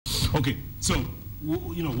Okay, so,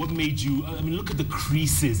 you know, what made you, I mean, look at the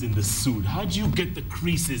creases in the suit. How do you get the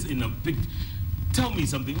creases in a big, tell me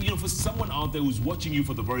something, you know, for someone out there who's watching you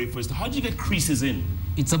for the very first time, how do you get creases in?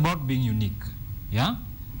 It's about being unique, yeah?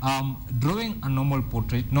 Drawing a normal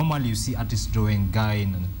portrait, normally you see artists drawing guy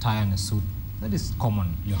in a tie and a suit. That is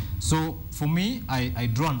common. Yeah. So for me, I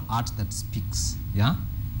draw an art that speaks, yeah?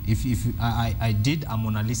 I did a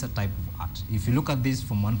Mona Lisa type of art. If you look at this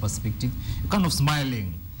from one perspective, you're kind of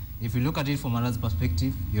smiling. If you look at it from another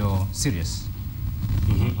perspective, you're serious.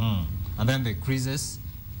 And then the creases,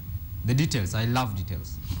 the details, I love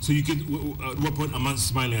details. So you can, at what point am I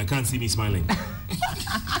smiling? I can't see me smiling.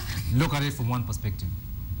 Look at it from one perspective.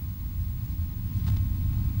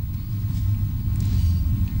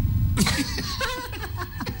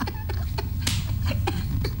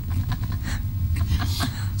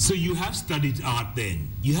 So you have studied art then?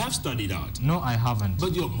 You have studied art? No, I haven't.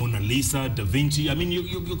 But you're Mona Lisa, Da Vinci, I mean,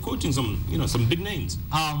 you're quoting some, you know, some big names.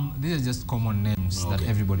 These are just common names that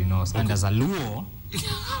everybody knows. Okay. And as a Luo,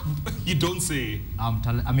 you don't say.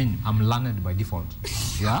 I'm learned by default.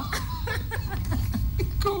 Yeah?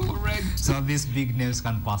 Correct. So these big names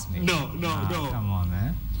can't pass me. No. Come on,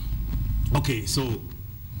 man. Okay, so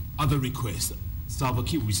other requests. Salva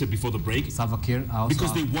Kiir, we said before the break. Salva Kiir.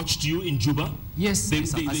 Because they watched you in Juba? Yes, I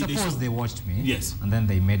suppose they watched me. Yes. And then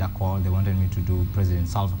they made a call. They wanted me to do President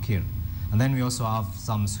Salva Kiir. And then we also have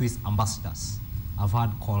some Swiss ambassadors. I've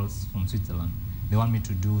had calls from Switzerland. They want me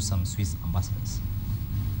to do some Swiss ambassadors.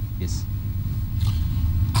 Yes.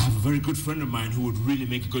 I have a very good friend of mine who would really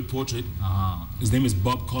make a good portrait. His name is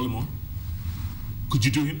Bob Colimore. Could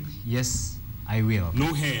you do him? Yes, I will.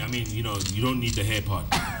 No hair. I mean, you know, you don't need the hair part.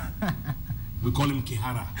 We call him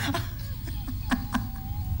Kihara.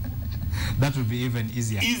 That would be even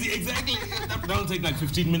easier. Easy, exactly. That'll take like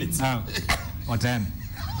 15 minutes. Or 10.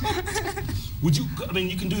 Would you, I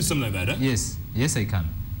mean, you can do something like that, huh? Yes, yes I can.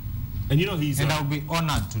 And you know he's... And I'll be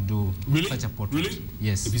honored to do such a portrait. Really?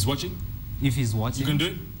 Yes. If he's watching? If he's watching. You can do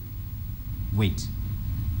it? Wait.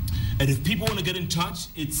 And if people want to get in touch,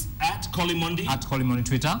 it's at Colimondi? At Colimondi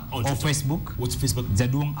Twitter or Twitter. Facebook. What's Facebook?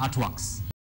 Jaduong Art Works.